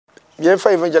bien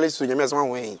fa Evangelist Suro Nyame asema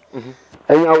wen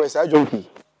enya we sa jonki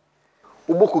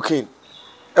ubo cocaine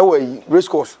e we race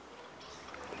course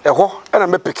e ho na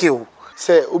me peke o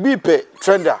se obi pe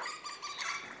trender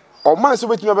o man so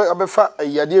betimi abefa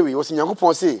yade we wo se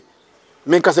Nyankopon se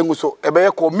men kase nguso e be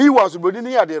ye ko mi wa so bodi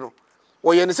ni yade no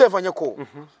wo ye ne se fa nye ko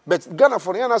but Ghana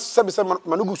for na sabe se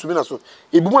manugu sumi na so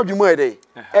ebimu adwumu e dey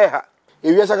ha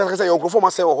e wi asa kase ye okrofo ma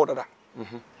se wo ho dada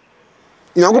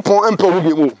Nyankopon empa obi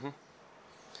bi mu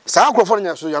sa akrofo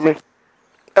nya so yame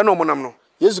e no monam no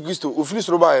Yesu Kristo ofiri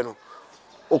soro baaye no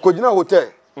okogina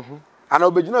hotel ana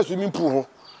obegina swimming pool ho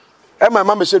e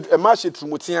ma me she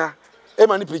trumutia e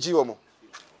ma ni preach wo mo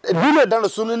e bi le dan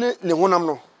so ne honam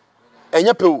no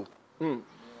enya pewu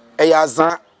e ya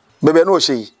azan bebe na o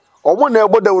hye omo na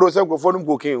ebo da woro se nkofo no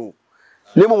koken o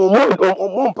le mo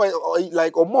mpa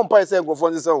like omo mpa se nkofo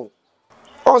nse o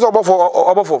on so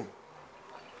obofo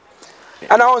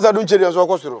ana on za dun cheri so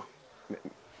okosoro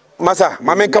masa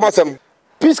mama nkamasem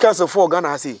peace council for Ghana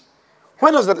hasi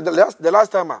when was the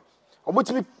last time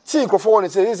obotimi ti nkofo won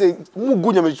say mu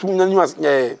gu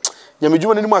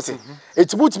nyamejuma ni mase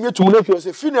etibutimi etumu na fi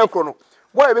say fi na ekro no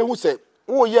boy be hu say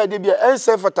wo ye ade bia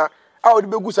ense fata a odi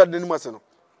begu sa de ni mase no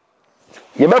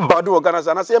ye be badu organize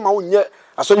na say ma wo nye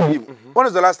asori bi when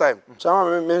was the last time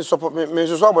chama me support me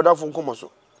so abodafo nkomo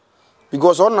so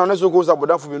because on na so go sa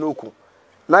abodafo be no ku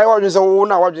na ye wadwen say wo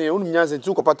na wadwen ye unum nyanse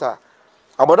tu kopata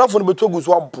abodafo no betogu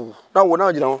so abu na wo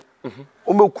na gina ho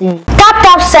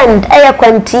Tap send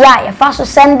kwantia ya faso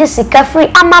send sika free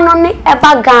amanoni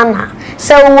eba Ghana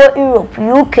se wo Europe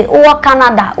UK wo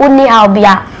Canada uni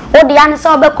haubia wo di an se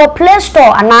obeko Play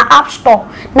Store ana App Store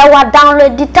na wa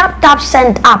download the tap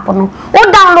send app no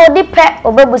wo download the pe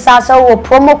obebusa se wo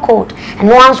promo code and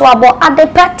once wo abo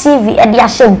Adepa TV e dia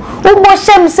shem wo bo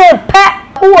shem se pe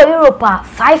wo Europe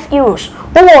 €5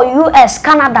 wo US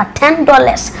Canada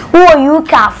 $10 wo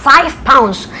UK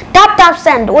 £5 tap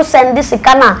send wo send this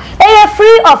kana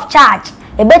free of charge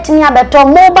e betimi abeto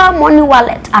mobile money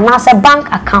wallet and as a bank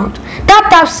account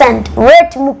tap send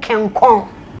rate mu kenkon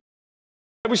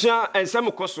abusia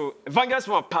ensem koso Evangelist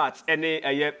my part ene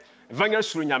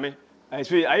Evangelist Suro Nyame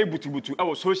say aye butubutu e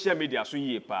wo social media so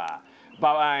yie pa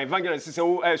ba Evangelist say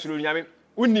wo Suro Nyame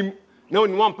unim na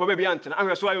oni wan pa bia antena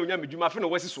ahwe so aye onyame dwuma fe no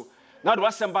wasi so na do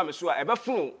wasem ba me so a e be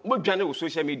funu mo dwane wo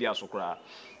social media so kra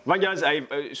Evangelist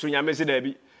Suro Nyame say da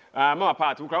bi mama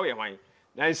part wo kra wo ye hwan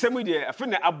na nsem de afi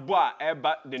na abo a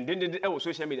eba dendende e wo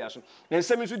social media so na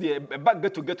nsem so de eba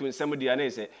geto nsem de na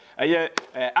say aye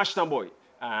Ashton boy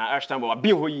bi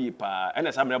ho yi pa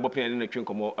ena sa mre bopin na twen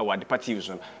komo e wa Adepa TV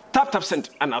so tap send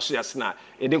ana so yasna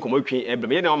e den komo twen e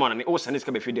blem ye na ma na o sane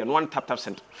ska be fide no one tap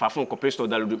send fa phone ko Play Store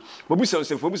download bobu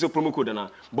se promo code na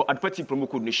bo Adepa TV promo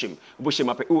code no shim bo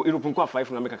shim apa o Europe ko 5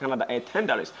 na America Canada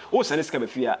 $10 o sane ska be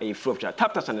fia e free of charge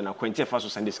tap send na kwenti fa so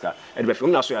sane ska e be fi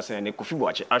na so yasna ne kofi bo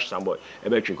ache Ashton boy e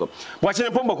be twen ko bo ache ne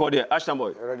pombo ko de Ashton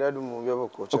boy radadu mu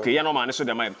be ko okay ye no ma ne so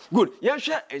de mai good ye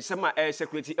hwe ensema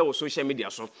security e wo social media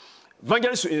so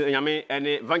Evangelist Nyame and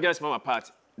Evangelist mama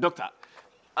part doctor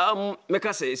make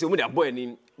us say we dey boy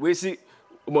ni we see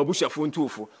mabusha phone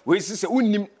tuofo we see say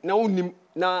unnim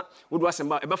na we do asem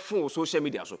ba e be phone social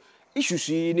media so issues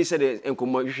ni say the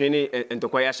enkomo hwe ni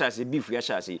entokwa ya shase beef ya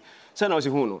shase say na we see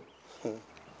hu no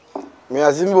me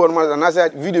azimi won ma na say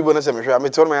video bo na say me hwe me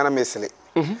to ma ya na mesele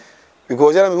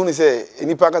because ya na me hu ni say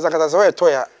enipa kasa say we to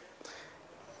ya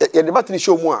debate ni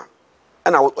show mu a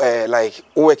and like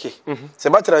working. Se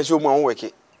battery show mo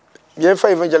working. Bien fa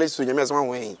Evangelist Suro Nyame asema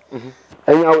wen.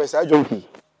 Enya we sa jonki.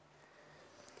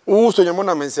 Wo so nyamo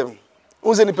na mensem.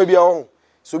 Wo se ni pa bia ho.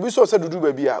 So bi so se dudu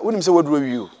ba bia, wonim se waduru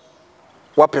wi o.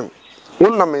 Wapem. Wo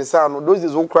na mensa no those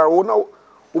days wo kra wo na wo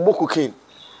boko kin.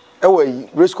 E wa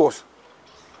race course.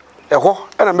 E ho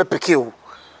e na me peke o.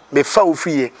 Me fa wo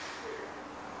fie.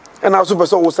 E na so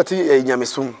person wo sati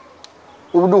nyamesum.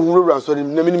 Wo du hu rawran so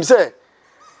na minim se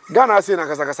Ghana say na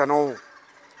kasa no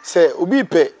say obi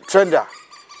pe trender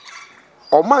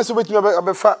o man so betimi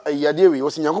abefa yade we wo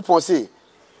se Nyankopon say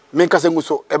men kasa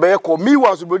nguso e be ye ko mi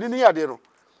wa so bodi ni yade no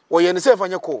wo ye ne say fa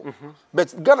nye ko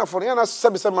but Ghana for na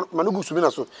sabe say manugu sumi na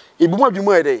so ebimu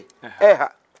adwumu e dey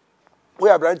ha we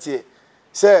abrantie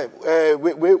say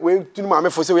we tunu ma me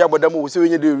fo say we abodam wo say we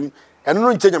nye dey eno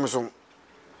no nche nyamesom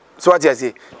so ati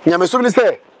ase nyamesom ni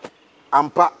say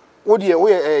ampa Odi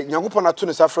we Nyankopon ato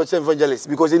ne safro che evangelist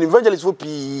because in evangelist for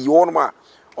pi won ma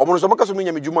omo no so maka so no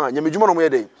nyamedwuma no mo ye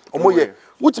dey omo ye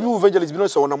wutimi evangelist bi no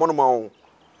so na mo no ma won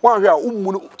hwe a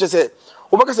ummu no che se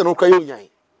obaka se no kwa ye nyan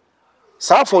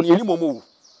safo ni elimo mo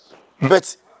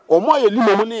but omo ye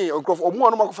limo ni omo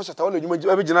no makofo shata won adwuma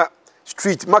abegina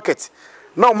street market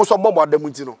na omo so bobo adamu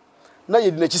nti no na ye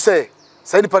di na chi se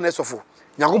sai nipa na esofo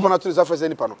Nyankopon ato sa frese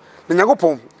nipa no na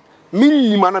Nyankopon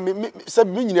minima na se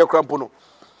minyine krampo no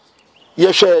ye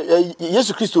hwe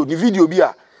Yesu Kristo ni video bi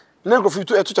a na nkrofo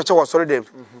to eto chacha wa sori dem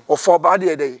ofo ba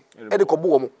de dey e de kobo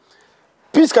wo mo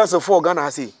peace council for Ghana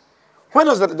has say when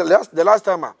was the last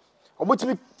time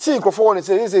obotimi see nkrofo won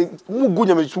say mu gu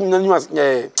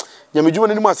nyamedwuma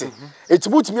nanimu ase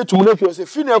etibutimi etum na fio say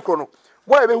fi na ekro no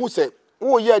boy be hu say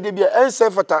wo ye ade bia ense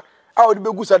fata a wo de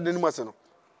begu sa nanimu ase no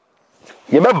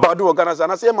ye be bado organize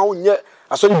na say ma wo nye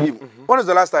asori bi when was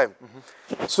the last time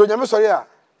so nyame sori a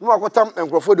no akotam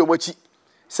nkrofo de omachi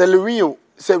say lewio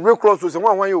say recross so say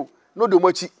wan yo no de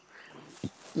omachi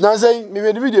na say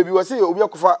me video bi wo say obi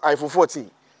akofa iPhone 14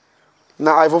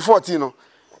 na iPhone 14 no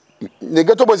ne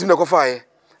geto bozim na kofa ye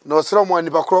na osra mo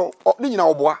anipa kro ni nyina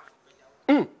oboa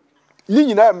ni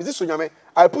nyina me so nyame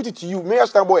I put it to you me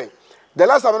stand boy the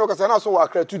last time no kasa na so wa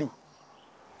akra tudu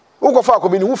wo kofa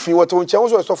akobi ni hu fi wo to nche wo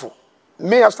so esofo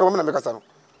me stand na me kasa no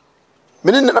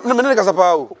me ne kasa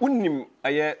pa o unnim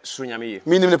aye Suro Nyame ye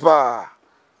me nim ne pa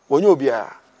onye obia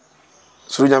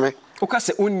Suro Nyame o ka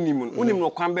se unnim no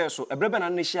kwan be so ebrebe na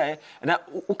ne hia ye na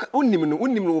unnim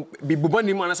no bibubo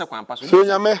nim anasa kwan pa so Suro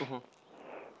Nyame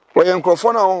wo ye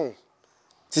nkrofo na ho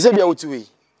ti se bia wotiwe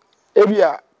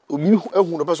ebia obi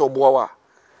ehu no pese oboa wa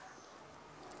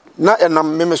na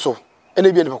enam meme so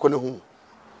ene bia ne pakọ na hu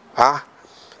ha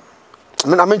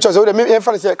me na me ncho se wo de me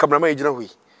fa se cameraman ejina hui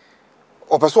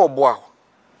o pese oboa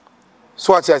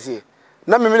so ati ase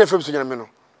na me na fam so nyana me no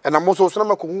enam mo so na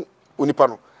makohu onipa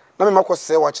no na me makọ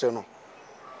se wa kire no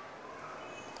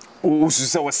o su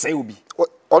se wo se obi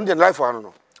on the life one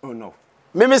no oh no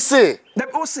me say the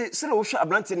o say wo hwa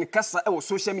abrante ne kasa e wo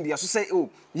social media so say o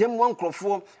yem wan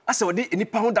krofo ase wo de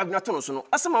nipa ho dagna to no so no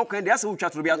ase ma wo kan de ase wo twa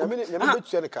toro bia me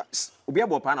betu ne ka obi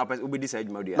abo pa na obedi sa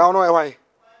adwuma dia na no e wan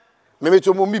me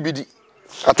to mo mi bidi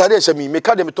atade ehya mi me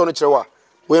ka de me to no kire wa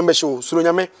wo yem be hye Suro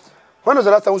Nyame when was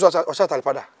the last time o sha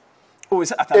talpada o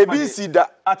say atalpa ebisi da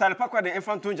atalpa kwa de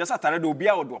infanto nja sa atare de obi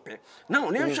a wo dope na no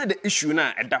ne hwe the issue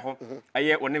na eda ho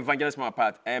aye one evangelist my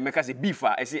part me ka say beef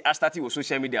a say I start with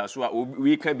social media so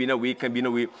we can be na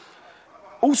we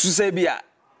o su say bi a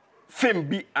fem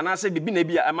bi ana say bi na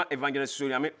bi a ama Evangelist Suro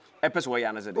Nyame e pese wo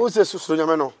ya na say o say Suro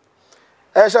Nyame no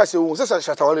e sha say o say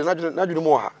shatawale na dwunu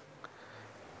mo ha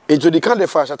into the kind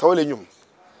of shatawale nyum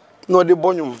no de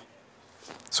bonyum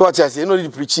so ati ase no de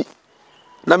preach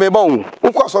na me ba wo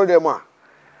ukwa sorry dem a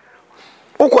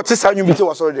ukwa ti sa nyum bi te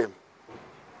wa sorry dem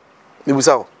me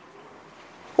busa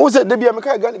o say de bia me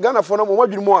ka Ghana for na mo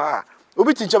madwunu mo ha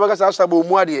obi ti nchaba ka sa asaba o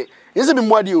mu ade yese me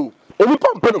mu ade o obi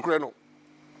pampe no kure no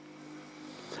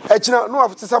echina no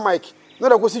afte sa mic no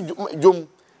da kosi jom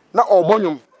na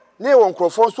obonyum na e won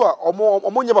krofo so a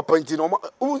omo nya papa nti no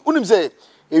unim say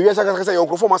ewi sa ka say yon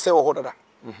krofo ma say wo ho dada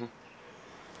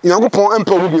Nyankopon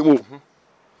empe wo bi mu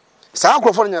sa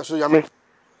krofo nya Suro Nyame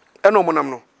eno mo nam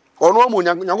no ono mo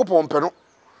Nyankopon mpe no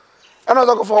eno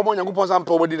za krofo mo Nyankopon sa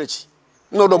mpe wo di na chi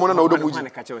no do mo na do mu ji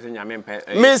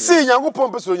me si Nyankopon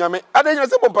mpe Suro Nyame ade nya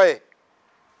se bompa ye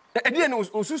ade ne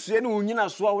osusue ne onyina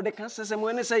so a wo de kan sese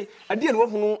mo ne say ade ne wo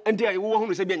hunu ade a wo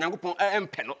hunu se bia Nyankopon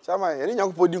empe no sama ye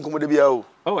Nyankopon di nkomo de bia o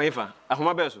yefa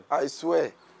ahoma be so I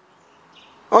swear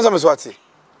on some so ati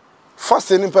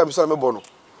fast ni pa so me bo no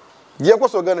je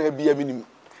kwaso Ghana ha bia minim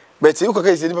but you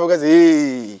ka say ni pa ka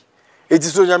say eti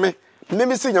Suro Nyame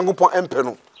me se Nyankopon empe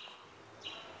no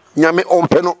Nyame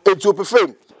ompe no eti o pe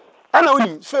fam ana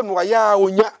oni fam no ya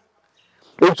onya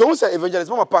eti o say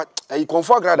evangelist mama pa e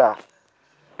confo agradaa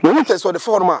no test for the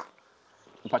forma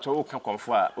pacho o kan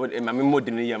confo a ma me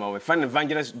modern ye ma we fan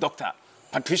Evangelist Dr.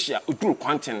 Patricia Uduru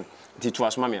Quantin di to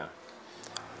asoma me a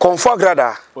confo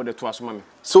agradaa o de to asoma me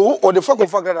so o de for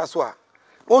confo agradaa so a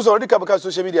o so already ka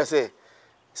social media say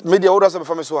media order say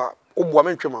fam so a o boa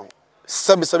me ntwema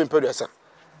 77 peduasa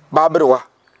ba berewa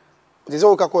de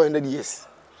so ka ko 100 years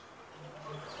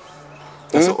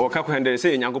so o ka ko 100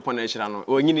 say Nyankopon na hira no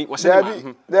o nyini wo se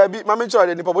there be ma me ncho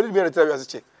de nipa body be na tell you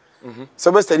say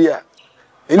Sebesteria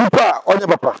enipa onye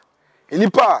papa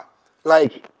enipa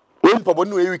like we papa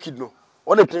no e wicked no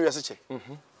on the train we say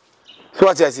so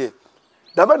what I say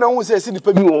da ba na won say si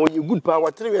nipa bi won good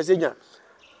power train we say nya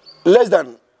less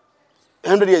than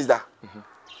 100 years da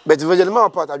but evangelist my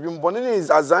part adwum bone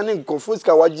is azani confuse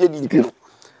ka waje di ntino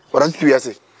what I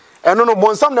say eno no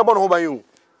bonsam na bo no ho ban you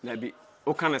na bi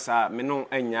o kan sa me no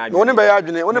anya adwene woni ba ya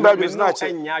adwene na che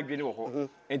anya adwene wo ho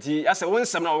enti asa won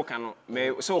sam na wo kan no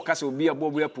me so wo kasa obi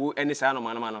abobu apu eni sa no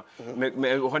ma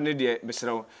me ho ne de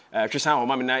besrew twisan ho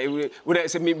ma me na wo de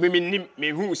se me nim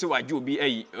me hu se waje obi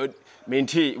ayi me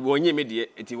nti wonye me de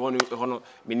enti wono ho no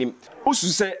me nim osu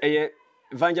se eye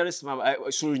Evangelist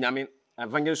Suro Nyame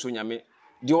Evangelist Suro Nyame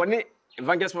de one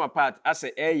Evangelist from apart as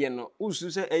a no usu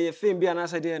say a fame bi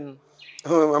anasa de no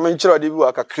I mean chiro de bi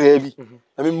wa kakra bi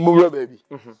I mean mura baby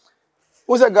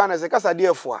wo say Ghana say kasa de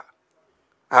efo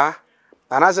a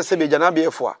anasa se be jana be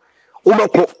efo a wo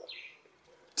mako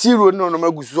tiro no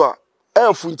magusu a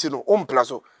efu nti no o mpla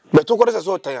so be to ko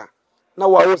so tan a na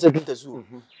wa wo se pintasu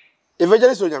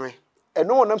Evangelist Suro Nyame e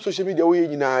no wonam social media wo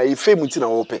nyina e fame nti na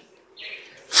wo pe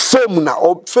fame na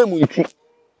o fame nti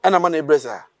ana ma na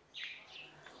ebresa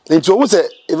nti wo say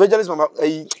Evangelist mama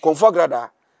confo agradaa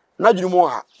na dwunu mo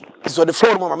ha so the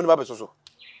floor mama me ba be so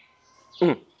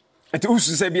ati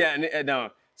usu se bia na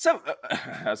some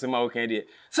asema okay dey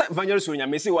say Evangelist Suro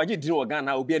Nyame say waje din organ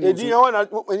na obi edi ya na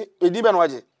edi be na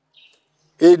waje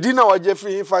edi na waje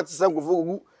free in fact say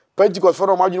go Pentecost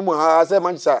for ma dwunu mo ha say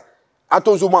Manchester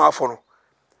atonso mo afo no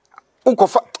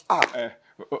unkofa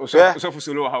so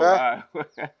fusolo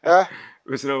ha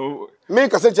so me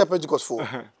ka say Pentecost for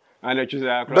and choose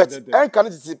but I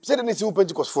can't say the see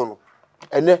Pentecost for no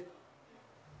ene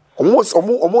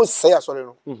almost say asore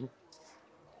no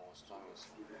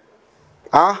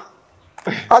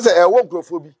I say e wo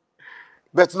grofo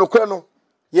but no kure no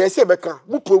ye say beka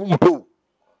mu pro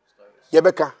ye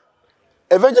beka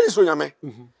Evangelist Suro Nyame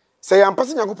say am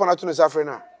person Yakobon ato no safre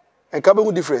na enka be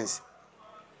mu difference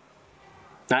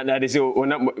na they say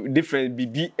different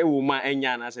bibi e wo ma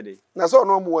enya na say dey na so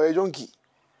no mo e jonki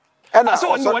and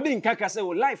so no wadi nkaka say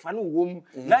life anu wom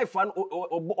life anu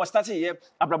o start here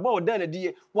abrabo o dan na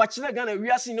die wa kire Ghana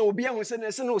wiase na obi ehun se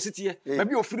na ositiye ba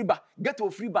bi ofiri ba get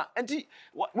ofiri ba enti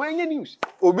when news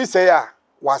obi say ya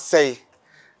wa say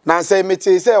na say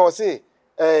meti say o say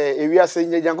wiase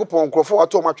Yakobon nkrofo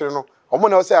wato ma twere no omo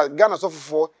na o say Ghana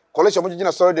sofofo collection mo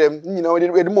gina sorry dem nyina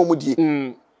we mo mu die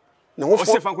na wo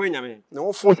fo fa ko nyame na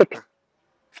wo fo seta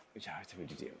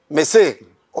me say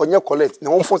onye collect na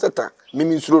wo fo seta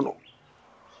mimi nsuro no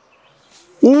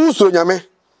Suro Nyame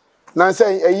na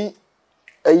say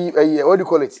what do you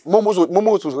call it momo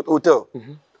hotel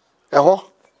eho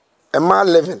ema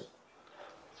 11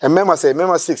 emema say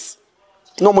emema 6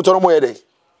 no mo toro mo yede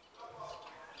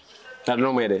ta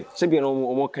no mo yede se bi no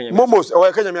mo kanya momos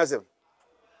o kanya mi asem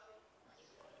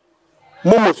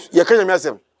momos ye kanya mi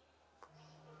asem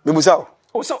me busa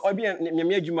o so obi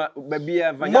nyame adwuma ba bia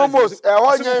evangelism momos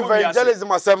eho nya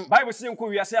evangelism asem bible say nko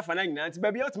wiase afa na nyina nti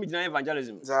ba bia otimi gina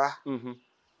evangelism za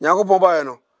Yakobon ba ye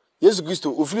no Yesu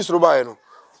Kristo ofiri soro ba ye no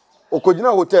okogina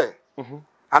hotel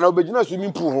ana obegina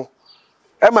swimming pool ho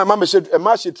e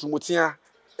ma she trumotia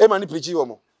e ma ni preach wo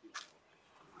mo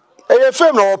e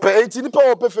fame na ope enti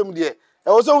nipa ope fame de e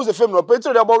wo so wo se fame na ope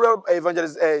enti de abo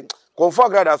evangelist confo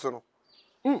agradaa so no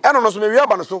e no so me wi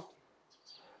aba no so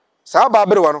sa ba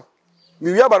bere wa no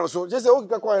me wi aba no so je se o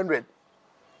kika kwa 100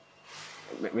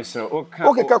 me so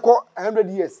o kika kwa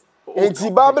 100 years enti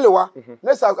babele wa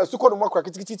na sa asuko no makwa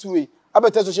kitikiti tuwe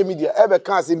abeta social media ebe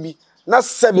kan asem na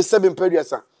 7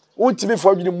 period untimi fo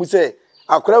adwene mu se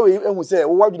akora we ehu se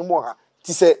wo adwene mu ha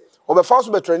ti se obefa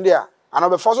so be trend dia ana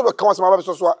obefa so be kan asem ababe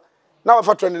so na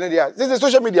obefa trend ne dia this is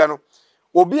social media no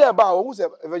obi e ba wo se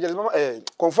evangelism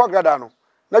confo agradaa no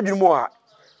na adwene mu ha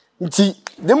nti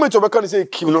de mo to be kan se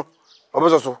kim no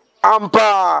obeso so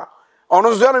ampa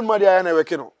ono so ya na madi ya na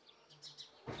weke no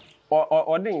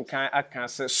o din kan aka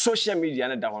se social media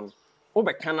na da ho wo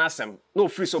be kan asem na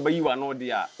ofiri so ba yiwa no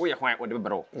de a wo ye hwan wo de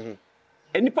bebero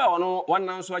enipa wono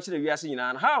wannan so akire wiase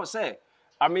nyina how say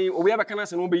I mean we be kan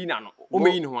asem no be yi na no o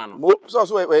me yi ne ho ano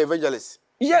so evangelist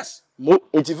yes mo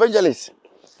evangelist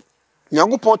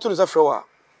Yakobon to no safre wa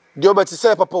de obeti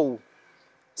say papa wo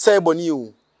say boni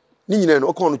wo ni nyina no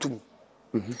o kon no tum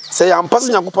say ampa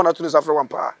se Yakobon to no safre wa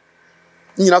mpa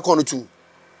nyina kon no tum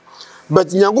but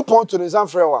Yakobon to no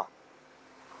safre wa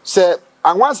say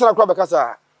anwansara kwa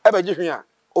bekasa ebe ji hwe a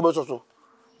obesoso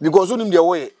because onim de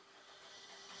woye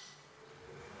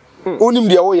onim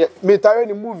de woye me tare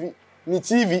ni movie ni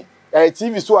TV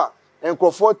TV so a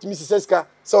enkrofo timi siseska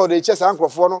so de chesa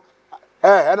enkrofo no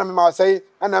ana me ma say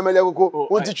ana me le koko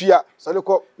wonti twia so le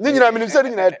ko ni nyina me say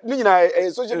ni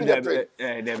nyina social media trend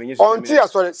onti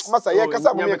asore masa ye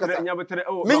kasa mo ye kasa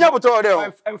me nya boto de o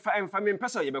emfa me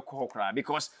pesa ye be ko kra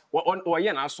because o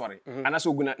ye na asore ana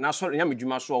so guna na asore nya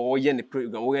medwuma so o ye ne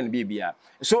program o ye ne bibia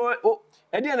so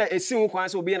e dey na esi hu kwan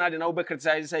so obi na de na wo be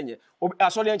criticize sanye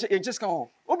asore ye cheska ho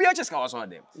obi ye cheska so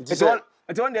dem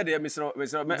it's one day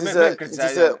Mr.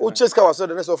 criticize o cheska wa so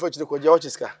de na so fa chire ko je o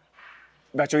cheska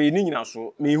bacho ye ni nyina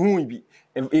so me hu bi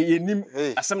ye nim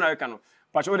asem na weka no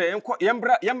bacho de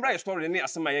yembra story ni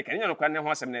asem na ye kan nya no kwan ne ho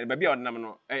asem na ba bia odnam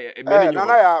no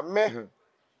nana ya me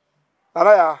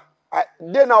nana ya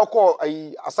de na okọ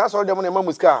asasa de mo na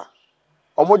mamuska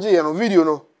omoji ye no video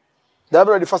no da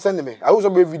bra de fa send me I was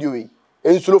be video we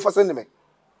en solo fa send me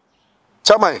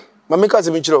Chamai, mamika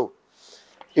se minchiro.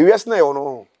 Iwias na yo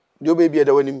no. Dio be bia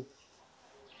da wanim.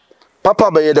 Papa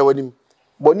be da wanim.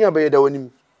 Boni be da wanim.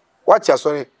 Wati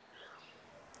asore.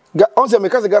 On se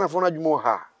meka se Ghana fo na dwumo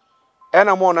ha. E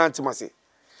na mo na antimase.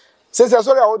 Se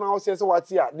asore a wo na wo se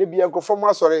wati a de bia nkofo mo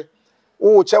asore.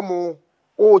 Wo chemo,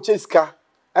 wo cheska.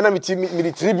 Ana mi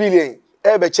 3 billion.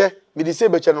 E be che, mi di se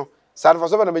be che no. Sa fa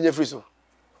so na benye free so.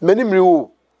 Mani mri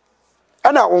wo.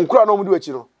 Ana onkura no mu di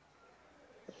wachi no.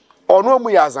 Ono mu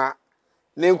yaza.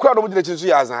 Ne nkura no mu di wachi so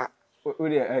yaza.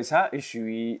 Ode sa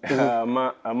issue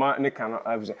ama ne kan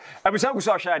avisa. Abisa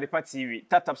guso ahwa Adepa TV,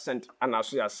 Tap Cent ana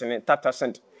so ya sene Tap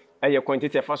Cent eye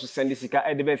quantity fa so send sika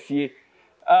e de ba fie.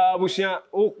 Busia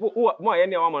mo aye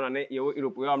ne wa mo ne ye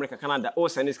Europe, America, Canada, o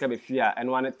send sika be fie a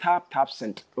eno ane Tap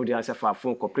Cent odi answer for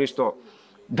phone ko Play Store.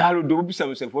 Dalo do bisa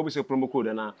mo se fo bisa promo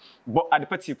code na bo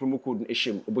Adepa TV promo code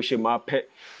ehim oboshe ma pe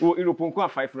wo Europe nko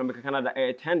 5 from Canada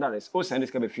 $10 o send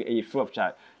sika be fie e free of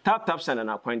charge. Tap send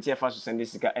na quantity fa so send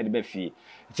sika e de be fie.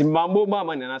 Ti mambo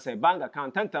mama na say bank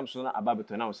account 10 times so na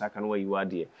ababeto na usaka no wayi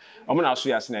wade. Omo na so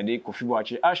ya se na de Kofi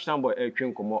Boachi Ashton boy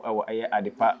etwen komo ewo eye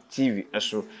Adepa TV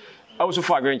eso. Awo so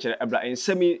for agrenchere ebla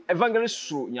ensemi Evangelist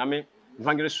Suro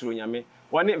Nyame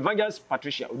wani Evangelist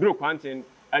Patricia oduro kwanten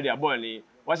e de aboni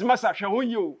was masa hwe ho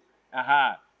yo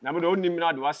aha na me do onim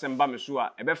na do asemba me so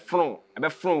a ebe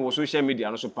fron wo social media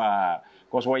no so pa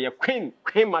cause we queen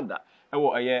mother e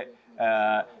wo eye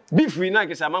beef we na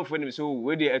kesa manfo ni so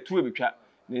we dey atu ebetwa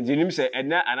nim se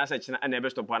ena anasa china na ebe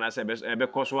stop anasa ebe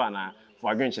koso ana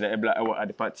for agrenchere ebla e wo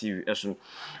Adepa TV eso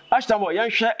hashtag yan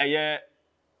hwe eye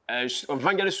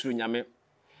Evangelist Suro Nyame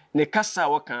ne kasa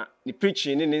woka ne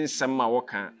preaching ne nsem a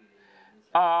woka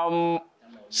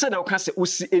said I can say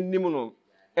usi enim no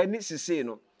eni sisi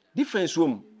no difference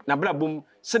wom na bra bom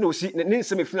said usi ne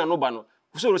nsem efina no ba no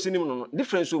so usi nim no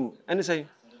difference wom eni say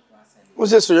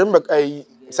usi so yem ai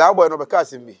sa boy no be ka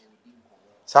asembi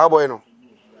sa boy no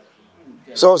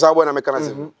so sa boy na me kana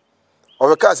asembi o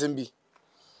be ka asembi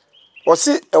o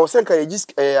si e o senka ye gis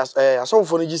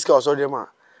asonfo no giska o so de ma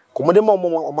komode ma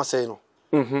o ma say no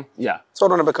yeah so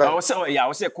no be ka o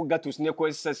se ko gatos ne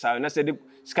ko sa na se de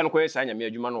scan ko sa nyame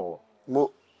adwuma no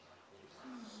mo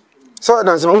so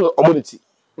na se o moniti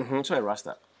so e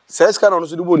rasta se scan no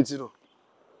so du moniti no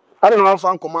ade no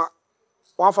fan koma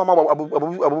wan fa ma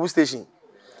abubu station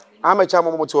ama cha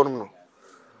mo ti onum no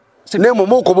ne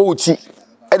mo ko bo wuti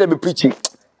e de be preaching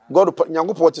god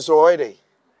nyankopɔ ti so o e dey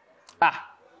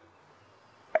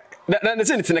na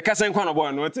se ne kasa nkwa no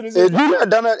boy no ti eduna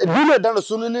dana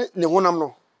so ne honam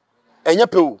no enya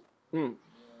pewu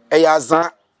azan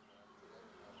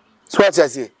so ati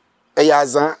ase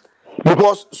azan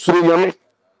because Suro Nyame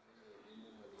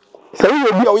say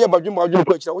we bi a we badwum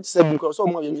ko akira what say bi so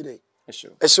mo yemi dey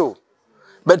esho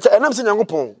but enam se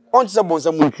nyankopɔn on ti se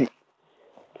bonsa munti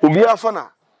obi afa na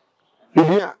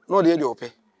obi a no dey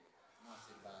ope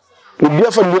obi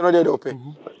afa no dey ope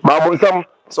ba bonsam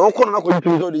so ko na ko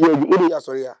ntu so dey o dey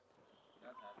asori ya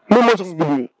no most of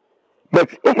people but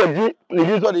if you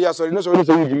need to dey asori no so dey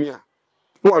so wujimi a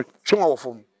no twa wo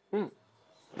fom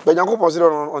but nyankopɔn se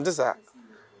on this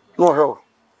no hell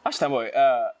Ashtaboy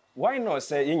why not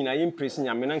say yin na impress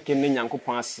nyame na nke ne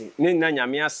nyankopɔn ase ne na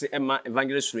nyame ase ema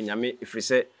Evangelist Suro Nyame ifri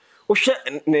se wo hwe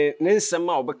ne nsem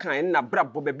a obekan na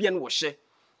brabo ba bia ne wo hye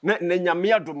na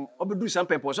nyame adom obedu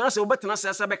sampepo so na se obetena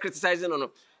se be criticize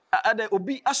no ada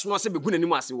obi asono se begu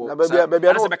nanim ase wo na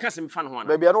se be ka se mfa no ho na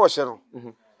ba bia no wo hye no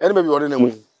ene ba bi wona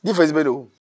namu difference be no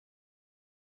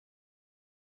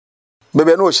ba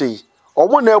bia no wo hye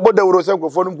omo na ebo dawro se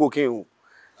nkofo no mpoken o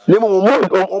le mo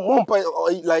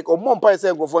like omompa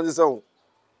se nkofo nse o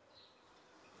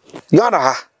yana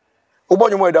ha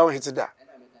obonyo mo da won hiti da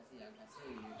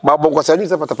ba bon kwasa ni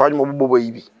se patapa nyo mo bobo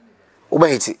yi bi oba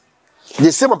hiti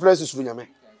the same place Suro Nyame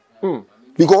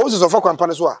because so for kwampa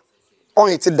ne so a on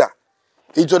hiti da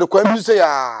into the kwambi say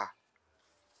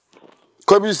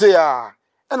ya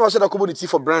and was the community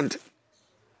for brand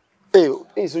Suro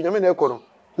Nyame na ekono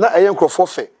na eye nkrofo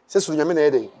fe se Suro Nyame na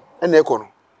ede na ekono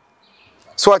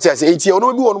so ati ase enti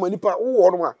ono bi wono nipa wo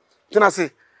wono a tena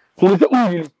se hunu te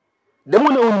unwili demo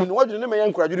na unwili wadwene ne meya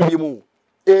nkradwuru bi mu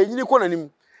nyini ko nanim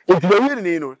enti ba wieri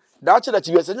ne no da ache da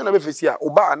chibi senya na be fesi a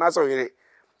oba anasa oyere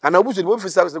ana obuso ni bo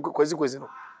fesi a kwezi no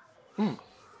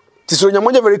ti Suro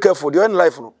Nyame very careful the in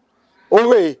life no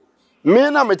onwe me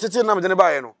na metete na me de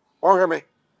ba ye no onhwe me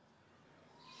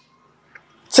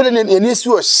sele ne eni si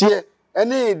o hye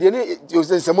ene de ne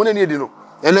semone ne di no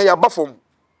ene ya ba fom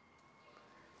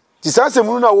ti sanse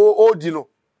munu na wo odi no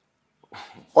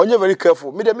onye very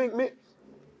careful me de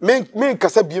me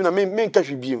kasa biem na me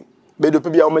nkahwe biem be do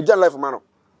pe bia o meja life ma no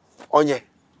onye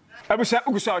Abusa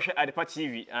uguso ahwe Adepa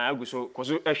TV uguso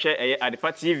koso ehwe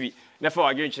Adepa TV na fa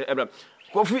wadwenche ebra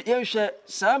kofi yehwe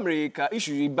sa America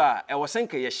issue ba e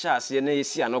wosenka ye hyase na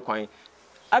yesi anokwan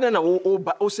ada na wo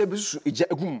ba o se besusu eja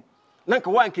egum nanka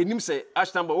wanka nim se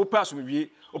ashtamba wo pass mwie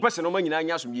wo pese no manyina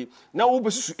anya asomwie na wo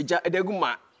besusu eja edagum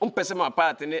ma ompese ma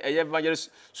part ne Evangelist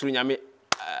Suro Nyame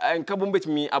enka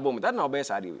bombetimi abom that na obey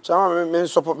sade chama me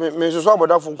support me so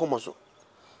abodafo nkomoso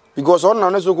because on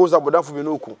na so go abodafo be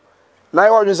no ku na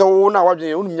ya wadwen se wo na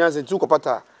wadwen unum nyanse tu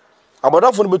kopata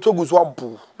abodafo no betogu so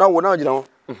abu na wo na agina ho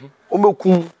o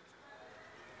mekum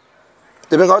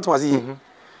de be ka otomasi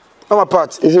my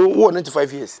part is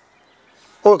 95 years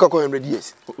o ka ko 100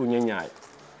 years unyanya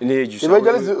na eju so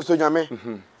Evangelist Suro Nyame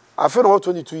I feel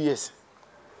 22 years.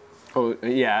 Oh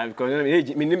yeah, because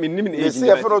age minimum age.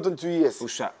 I feel 22 years.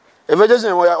 Usha. Evangelist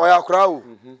oya kura o.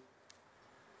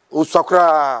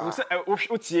 Usakura.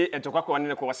 O tie entokwa ko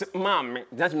ne ko wase maame.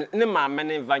 That ne maame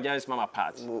ne Evangelist mama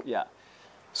part. Yeah.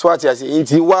 So what you say?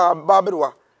 Inti wa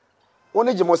babirwa.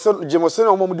 Woni jemose na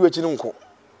omomudi wachi nko.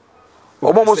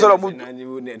 Omomo so mu na ni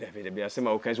wo ne da be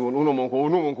asema o kan so ono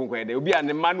monko kwa de obi a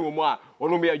ne ma no mu a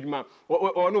ono me adwuma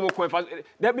ono mo kwa fa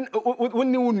da bi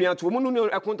woni wonu ato mo no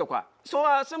akontokwa so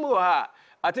asema wo ha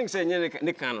I think say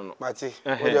ne kan no mate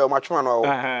o de o matwuma no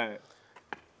wo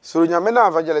Suro Nyame na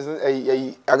Evangelist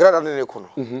agradaa ne ko no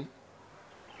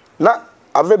na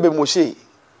avrebe moshe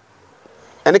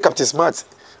ene Captain Smart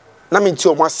na menti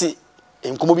o mase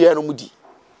enkomo bia no mudi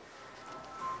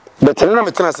betene na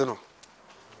metena se no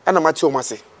ana mati o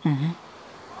mase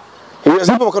yes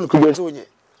people can create onye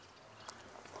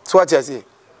so what you say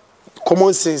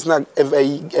common sense na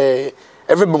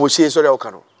everybody share sorry o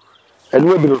kano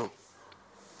enu ebi no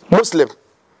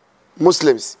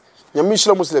muslims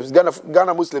nyamishla muslims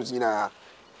Ghana muslims nyina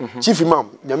chief imam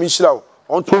nyamishla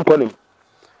on to konem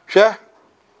hwe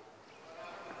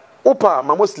opa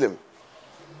ma muslim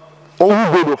on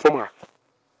who go do former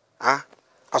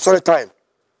sorry time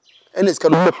and it's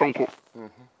can be franco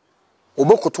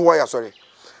Obokoto why sorry.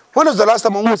 When was the last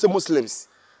time we say Muslims?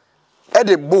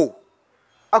 The bow.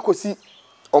 Akosi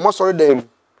almost sorry them.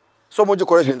 So much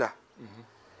correction that.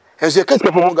 And so case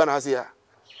people Ghana has here.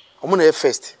 Omuna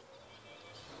first.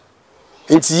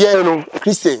 It's here no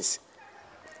Christians.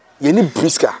 You need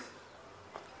brisker.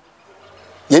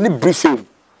 You need briefing.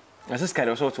 As this kind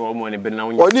of sort of money be now.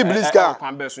 You need brisker.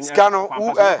 Scano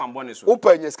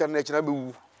open your scan na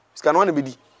be scan one be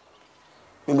di.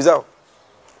 Mbizao.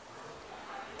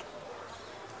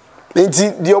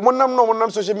 Nti di omonam no monam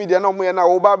social media na omo ye na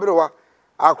wo ba berewa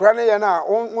akra ne ye na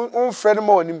on friend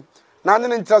ma onim na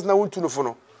ne interest na wontu no fo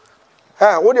no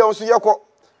wo de on so yekọ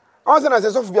on se na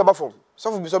se sofu bi abafom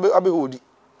sofu bi so abe hodi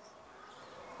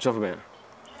sofu be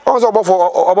on so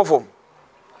obafom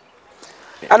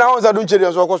ana on za dun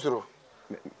cheri so okosoro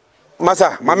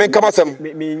masa mame kamasem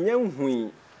me nyam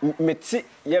hui meti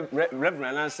ye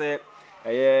reverend say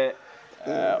eh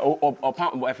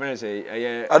opa boyfriend say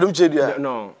eh adum cheri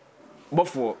no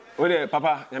bofo we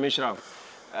papa nyame hira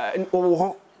wo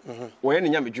ho wo ye ne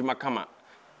nyame dwuma kama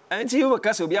anti wo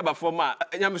ka se obi aba form a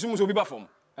nyame sumu so obi ba form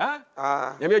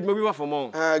nyame dwuma obi ba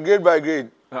form grade by grade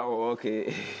oh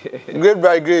okay grade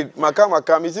by grade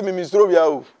maka mi si mi stro bia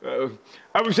o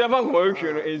abu shava ko wo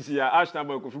hwe no ensia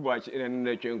ashtamba ko fubo achi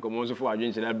ne twen ko mo so fo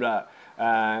adwenche na bra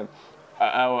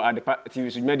Adepa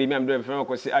TV so me am do frame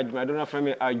ko se adwuma do na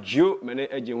frame ajo me ne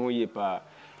agye ho ye pa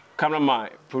cameraman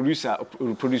producer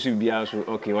bia so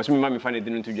okay was me ma me fa ne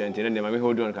dinu to dwante ne ma me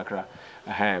hold on kakra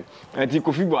anti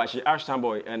kofi bo achi ashton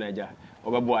boy na aja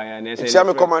obabo aya na say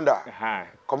Siama commander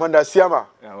commander Siama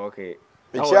okay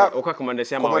okay commander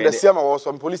Siama was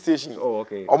on police station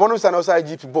okay omono sa na so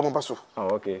IGP bomb paso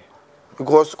okay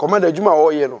because commander Juma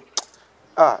o ye no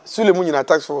Sule mu nyina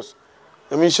tax force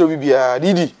na me show bibia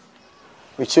didi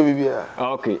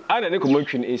okay ana ne ko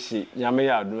motwin esi nyame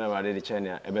ya adum e wade de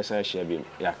channel e be sa share bim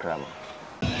ya krama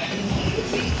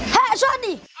hey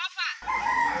Shoni ofa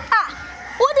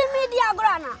odi media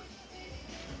grana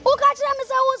o ka kire me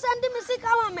se wo send me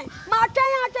sika ma me ma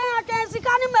twen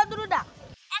sika ni meduru da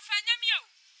ofa nyame o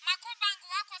mako bank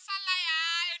wa ko sala ya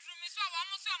edru mi so wa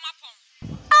mo so mapon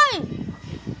ai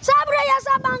sabre ya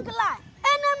sa bank la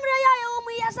enemre ya yo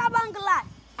mu ya sa bank la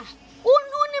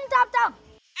unim tap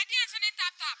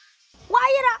Why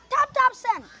tap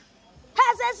send?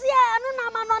 Has a see no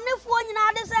na man on the phone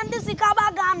na de send this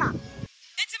Ikaba Ghana.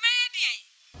 It's my idea.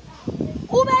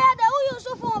 Ube ya de u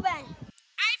use phone ben.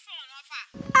 iPhone offer.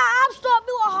 App store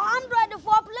bi 100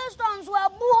 for Play Store so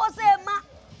abu ho say ma.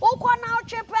 O ko na o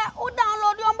chepe o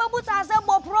download your mbebu sa say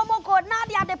bo promo code na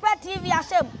de Adepa TV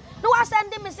asem. No wa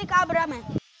send me sika bra me.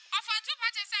 Offer two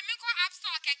patches say me ko App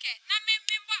Store keke. Na me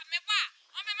ba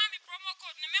o me ma me promo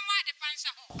code me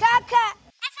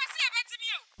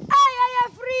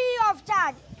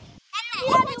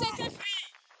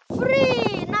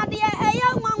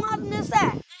young one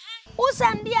say, who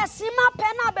send the Sima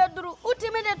Pena bedroom,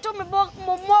 ultimate to me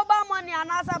mobile money and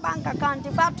as a bank account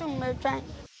if I to me train.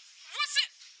 What's it?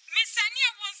 Miss Anya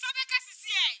won't sabe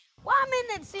CCA. 1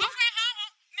 minute, see.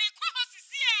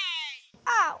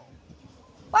 Ah,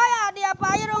 why are the Adepa?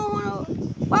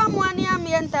 1 1 year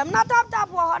me and them, not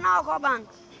tap or now bank.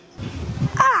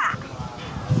 Ah,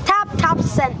 tap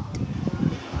send.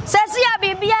 Says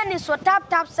here be any so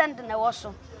tap send in the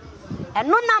wasso. And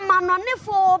no man on the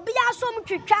for be a some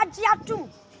to charge ya too.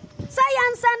 Say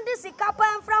and send this a couple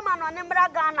and from an on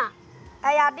Ghana.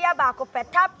 I idea back up a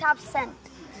tap send.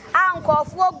 Uncle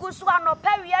for goose one or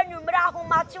perry and numera who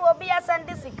match will be a send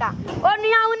this car. Only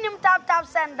I win him tap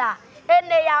sender. And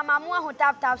they are mamma who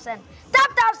tap send.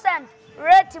 Tap send.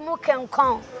 Rate Muken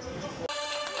Kong.